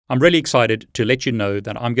I'm really excited to let you know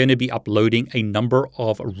that I'm going to be uploading a number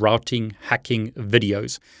of routing hacking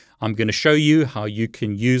videos. I'm going to show you how you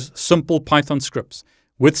can use simple Python scripts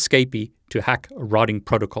with Scapy to hack routing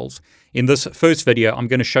protocols. In this first video, I'm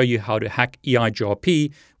going to show you how to hack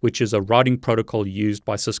EIGRP, which is a routing protocol used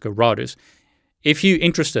by Cisco routers. If you're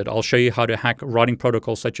interested, I'll show you how to hack routing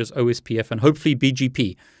protocols such as OSPF and hopefully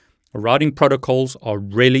BGP. Routing protocols are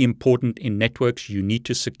really important in networks. You need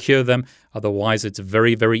to secure them, otherwise it's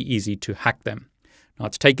very, very easy to hack them. Now,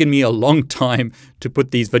 it's taken me a long time to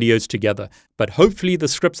put these videos together, but hopefully the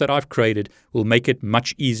scripts that I've created will make it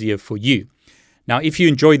much easier for you. Now, if you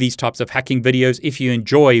enjoy these types of hacking videos, if you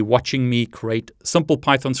enjoy watching me create simple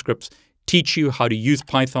Python scripts, teach you how to use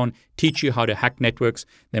Python, teach you how to hack networks,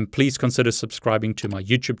 then please consider subscribing to my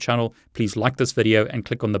YouTube channel. Please like this video and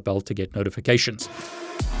click on the bell to get notifications.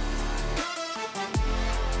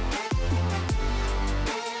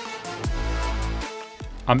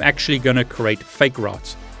 I'm actually going to create fake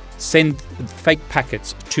routes, send fake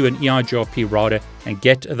packets to an EIGRP router and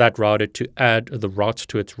get that router to add the routes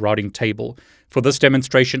to its routing table. For this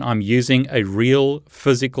demonstration, I'm using a real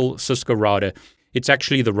physical Cisco router. It's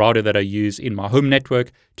actually the router that I use in my home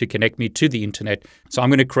network to connect me to the internet. So I'm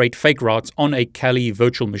going to create fake routes on a Kali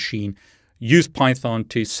virtual machine, use Python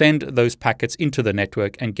to send those packets into the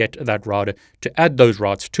network and get that router to add those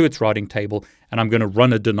routes to its routing table, and I'm going to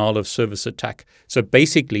run a denial of service attack. So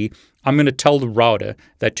basically, I'm going to tell the router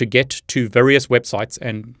that to get to various websites,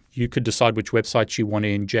 and you could decide which websites you want to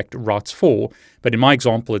inject routes for, but in my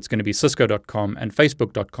example, it's going to be cisco.com and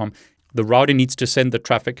facebook.com. The router needs to send the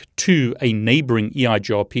traffic to a neighboring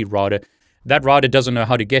EIGRP router. That router doesn't know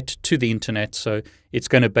how to get to the internet, so it's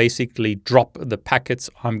going to basically drop the packets.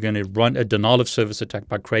 I'm going to run a denial of service attack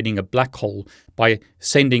by creating a black hole by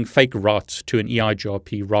sending fake routes to an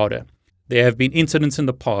EIGRP router. There have been incidents in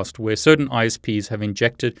the past where certain ISPs have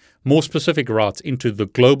injected more specific routes into the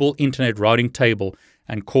global internet routing table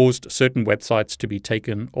and caused certain websites to be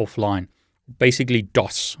taken offline. Basically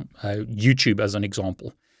DOS, YouTube as an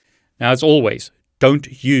example. Now, as always,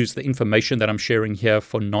 don't use the information that I'm sharing here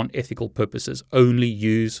for non-ethical purposes. Only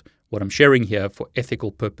use what I'm sharing here for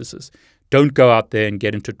ethical purposes. Don't go out there and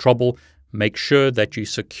get into trouble. Make sure that you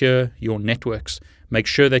secure your networks. Make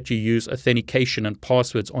sure that you use authentication and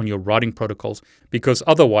passwords on your routing protocols, because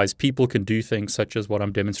otherwise people can do things such as what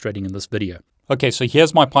I'm demonstrating in this video. Okay, so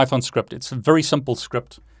here's my Python script. It's a very simple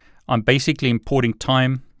script. I'm basically importing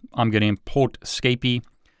time. I'm going to import Scapy.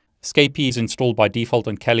 Scapy is installed by default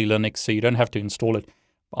on Kali Linux, so you don't have to install it.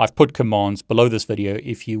 I've put commands below this video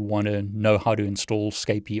if you want to know how to install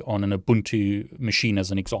Scapy on an Ubuntu machine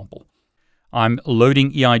as an example. I'm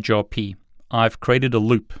loading EIGRP. I've created a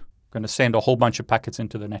loop. I'm going to send a whole bunch of packets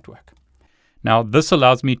into the network. Now, this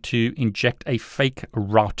allows me to inject a fake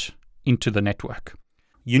route into the network.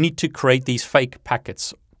 You need to create these fake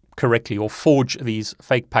packets correctly or forge these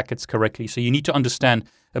fake packets correctly. So you need to understand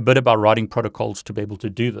a bit about routing protocols to be able to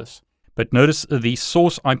do this. But notice the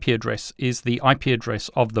source IP address is the IP address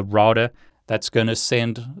of the router that's going to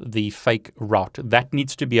send the fake route. That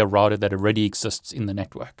needs to be a router that already exists in the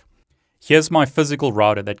network. Here's my physical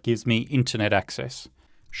router that gives me internet access.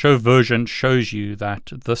 Show version shows you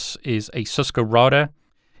that this is a Cisco router.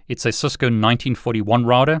 It's a Cisco 1941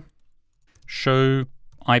 router. Show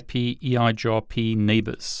IP EIGRP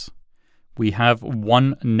neighbors. We have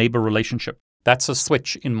one neighbor relationship. That's a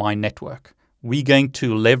switch in my network. We're going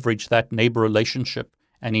to leverage that neighbor relationship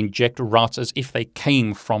and inject routes as if they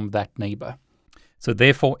came from that neighbor. So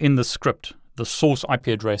therefore, in the script, the source IP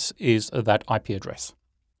address is that IP address.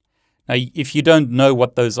 Now, if you don't know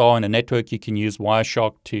what those are in a network, you can use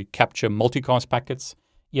Wireshark to capture multicast packets.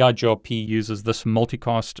 EIGRP uses this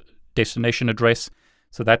multicast destination address.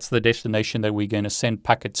 So that's the destination that we're going to send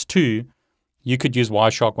packets to. You could use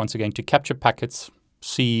Wireshark once again to capture packets,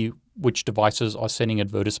 see which devices are sending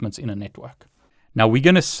advertisements in a network. Now we're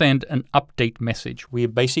going to send an update message. We're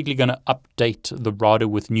basically going to update the router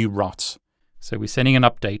with new routes. So we're sending an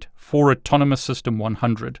update for Autonomous System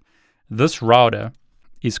 100. This router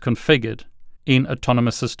is configured in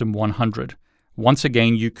Autonomous System 100. Once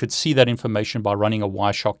again, you could see that information by running a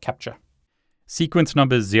Wireshark capture. Sequence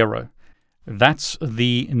number 0. That's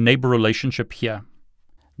the neighbor relationship here.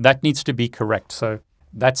 That needs to be correct. So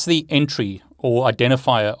that's the entry or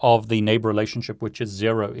identifier of the neighbor relationship, which is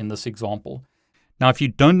 0 in this example. Now, if you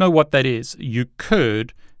don't know what that is, you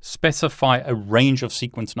could specify a range of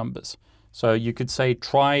sequence numbers. So you could say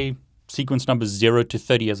try sequence numbers 0 to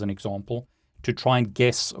 30 as an example to try and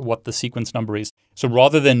guess what the sequence number is. So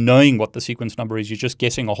rather than knowing what the sequence number is, you're just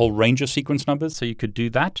guessing a whole range of sequence numbers. So you could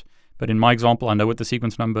do that. But in my example, I know what the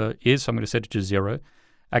sequence number is, so I'm going to set it to 0.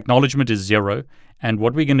 Acknowledgement is 0. And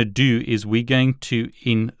what we're going to do is we're going to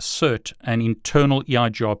insert an internal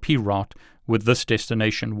EIGRP route with this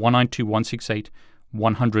destination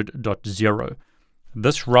 192.168.100.0.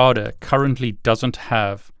 This router currently doesn't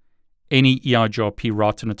have any EIGRP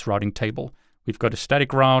routes in its routing table. We've got a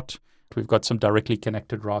static route. We've got some directly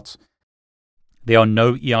connected routes. There are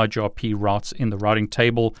no EIGRP routes in the routing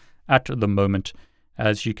table at the moment.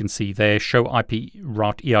 As you can see there, show IP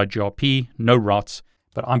route EIGRP, no routes,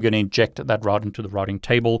 but I'm going to inject that route into the routing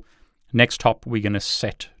table. Next hop, we're going to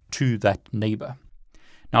set to that neighbor.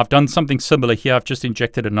 Now I've done something similar here. I've just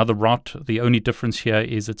injected another route. The only difference here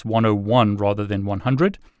is it's 101 rather than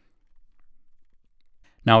 100.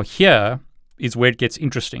 Now here is where it gets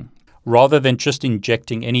interesting. Rather than just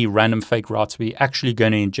injecting any random fake routes, we're actually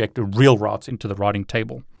going to inject real routes into the routing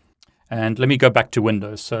table. And let me go back to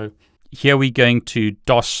Windows. So here we're going to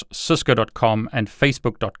DOS Cisco.com and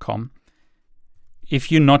Facebook.com.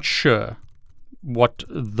 If you're not sure what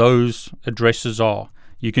those addresses are,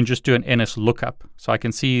 you can just do an NS lookup. So I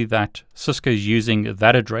can see that Cisco is using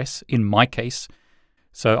that address in my case.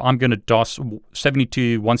 So I'm going to DOS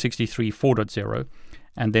 72.163.4.0.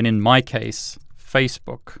 And then in my case,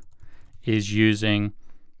 Facebook is using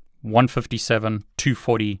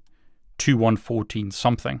 157.240.2114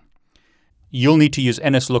 something. You'll need to use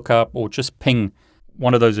NS lookup or just ping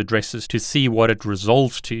one of those addresses to see what it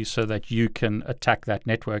resolves to so that you can attack that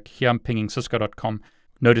network. Here I'm pinging Cisco.com.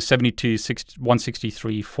 Notice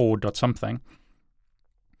 72.163.4. something.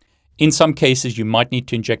 In some cases, you might need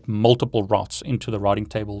to inject multiple routes into the routing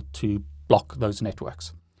table to block those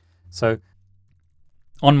networks. So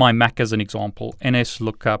on my Mac, as an example, NS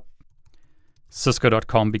lookup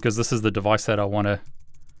Cisco.com, because this is the device that I want to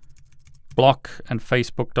block, and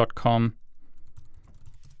Facebook.com,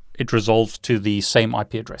 it resolves to the same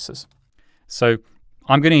IP addresses. So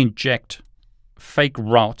I'm going to inject fake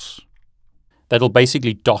routes that'll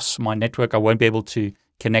basically DOS my network. I won't be able to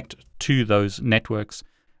connect to those networks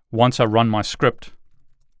once I run my script.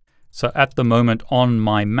 So at the moment on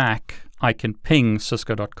my Mac, I can ping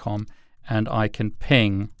Cisco.com and I can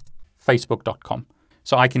ping Facebook.com.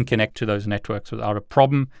 So I can connect to those networks without a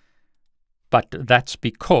problem. But that's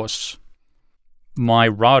because my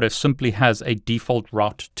router simply has a default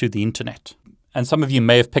route to the internet. And some of you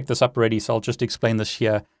may have picked this up already, so I'll just explain this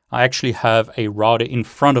here. I actually have a router in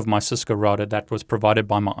front of my Cisco router that was provided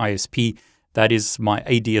by my ISP. That is my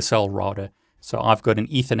ADSL router. So I've got an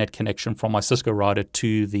Ethernet connection from my Cisco router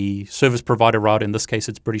to the service provider router. In this case,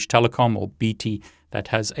 it's British Telecom or BT that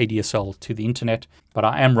has ADSL to the internet. But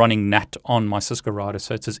I am running NAT on my Cisco router,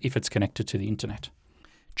 so it's as if it's connected to the internet.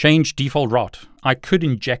 Change default route. I could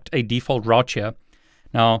inject a default route here.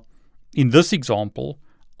 Now, in this example,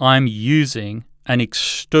 I'm using an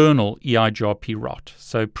external EIGRP route.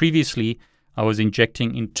 So previously, I was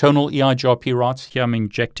injecting internal EIGRP routes. Here I'm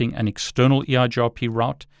injecting an external EIGRP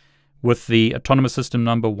route with the autonomous system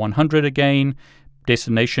number 100 again.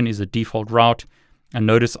 Destination is a default route. And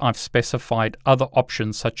notice I've specified other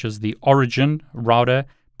options such as the origin router,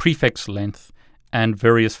 prefix length, and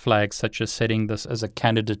various flags such as setting this as a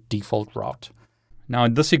candidate default route. Now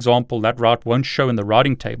in this example, that route won't show in the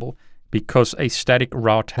routing table because a static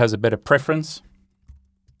route has a better preference.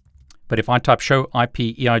 But if I type show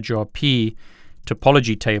IP EIGRP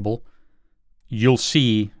topology table, you'll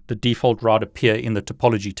see the default route appear in the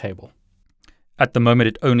topology table. At the moment,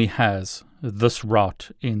 it only has this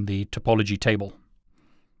route in the topology table.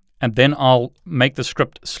 And then I'll make the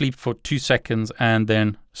script sleep for 2 seconds and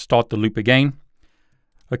then start the loop again.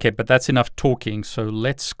 Okay, but that's enough talking. So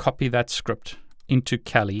let's copy that script into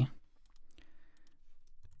Kali.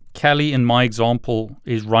 Kali, in my example,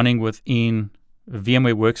 is running within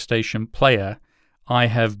VMware Workstation Player. I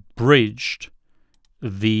have bridged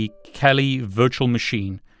the Kali virtual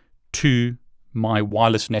machine to my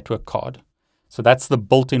wireless network card. So that's the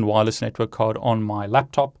built-in wireless network card on my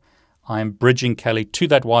laptop. I'm bridging Kali to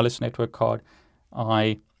that wireless network card.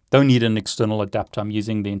 I don't need an external adapter. I'm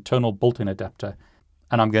using the internal built-in adapter,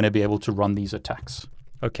 and I'm going to be able to run these attacks.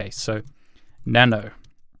 Okay, so nano.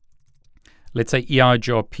 Let's say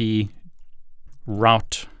EIGRP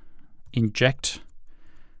route inject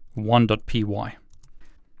 1.py.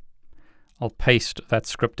 I'll paste that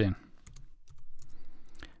script in.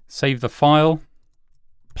 Save the file.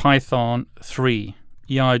 Python 3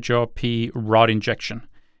 EIGRP route injection.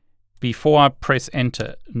 Before I press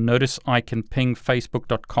enter, notice I can ping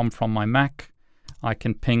Facebook.com from my Mac. I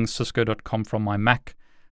can ping Cisco.com from my Mac.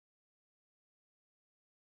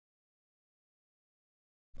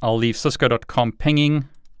 I'll leave Cisco.com pinging,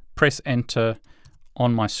 press enter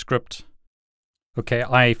on my script. Okay,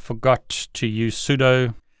 I forgot to use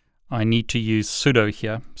sudo. I need to use sudo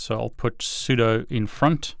here. So I'll put sudo in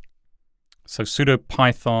front. So sudo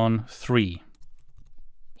python 3.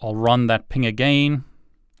 I'll run that ping again.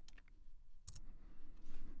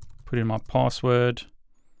 Put in my password.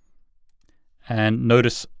 And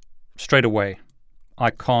notice straight away, I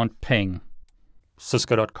can't ping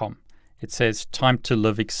cisco.com. It says time to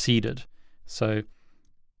live exceeded. So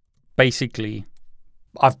basically,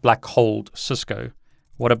 I've black holed Cisco.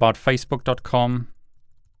 What about facebook.com?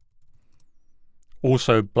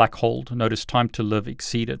 Also black holed. Notice time to live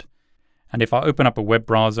exceeded. And if I open up a web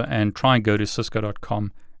browser and try and go to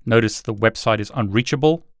cisco.com, notice the website is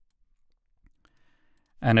unreachable.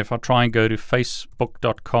 And if I try and go to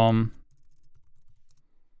facebook.com,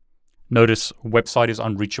 notice website is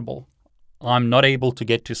unreachable. I'm not able to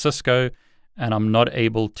get to Cisco, and I'm not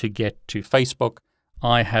able to get to Facebook.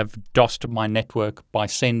 I have DOSed my network by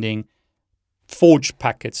sending forged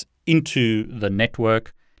packets into the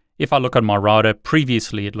network. If I look at my router,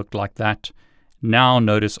 previously it looked like that. Now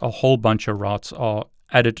notice a whole bunch of routes are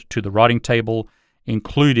added to the routing table,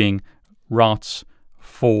 including routes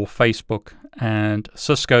for Facebook and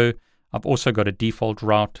Cisco. I've also got a default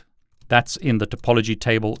route that's in the topology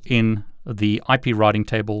table in the IP routing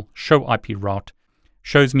table. Show IP route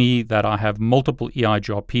shows me that I have multiple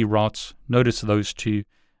EIGRP routes. Notice those two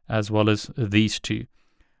as well as these two.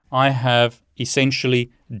 I have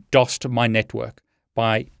essentially DOSed my network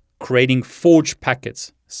by creating forged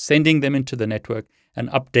packets, sending them into the network, and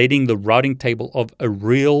updating the routing table of a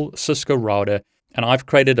real Cisco router. And I've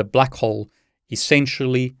created a black hole,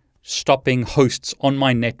 essentially stopping hosts on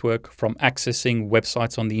my network from accessing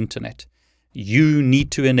websites on the internet. You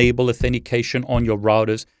need to enable authentication on your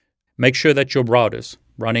routers. Make sure that your routers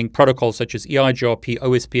running protocols such as EIGRP,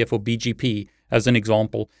 OSPF, or BGP, as an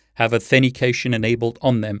example, have authentication enabled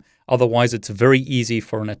on them. Otherwise, it's very easy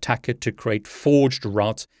for an attacker to create forged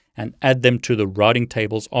routes and add them to the routing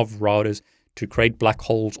tables of routers to create black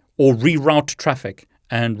holes or reroute traffic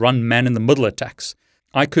and run man-in-the-middle attacks.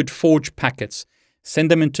 I could forge packets,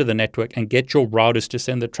 send them into the network, and get your routers to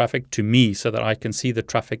send the traffic to me so that I can see the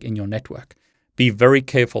traffic in your network. Be very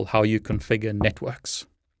careful how you configure networks.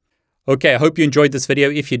 Okay, I hope you enjoyed this video.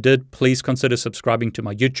 If you did, please consider subscribing to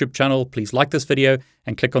my YouTube channel. Please like this video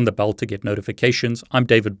and click on the bell to get notifications. I'm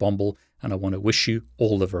David Bombal, and I want to wish you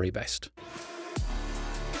all the very best.